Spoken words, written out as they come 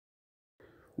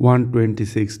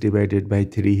126 divided by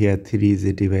 3. Here 3 is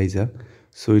a divisor,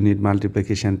 so we need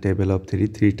multiplication table of 3.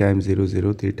 3 times 0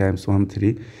 0, 3 times 1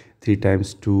 3, 3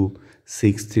 times 2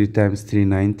 6, 3 times 3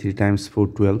 9, 3 times 4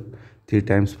 12, 3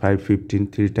 times 5 15,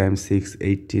 3 times 6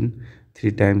 18,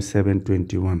 3 times 7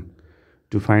 21.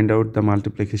 To find out the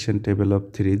multiplication table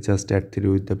of 3, just add 3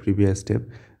 with the previous step.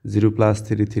 0 plus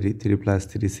 3 3, 3 plus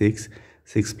 3 6,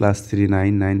 6 plus 3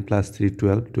 9, 9 plus 3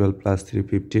 12, 12 plus 3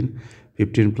 15,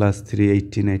 15 plus 3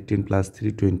 18, 18 plus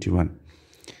 3 21.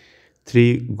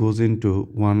 3 goes into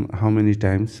 1 how many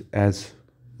times? As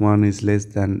 1 is less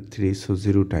than 3, so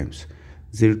 0 times.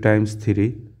 0 times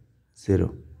 3,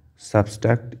 0.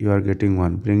 Subtract, you are getting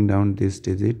 1. Bring down this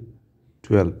digit,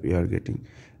 12 you are getting.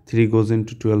 3 goes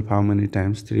into 12 how many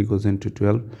times? 3 goes into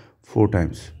 12 4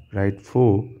 times. Right?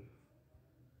 4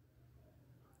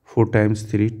 times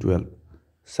 3, 12.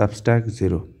 Subtract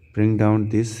 0. Bring down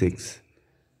this 6.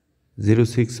 0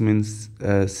 6 means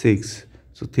 6.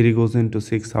 So 3 goes into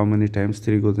 6 how many times?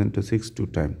 3 goes into 6 2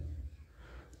 times.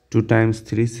 2 times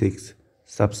 3 6.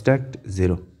 Subtract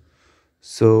 0.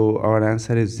 So our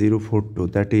answer is 042.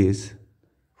 That is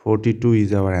 42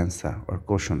 is our answer or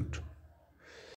quotient.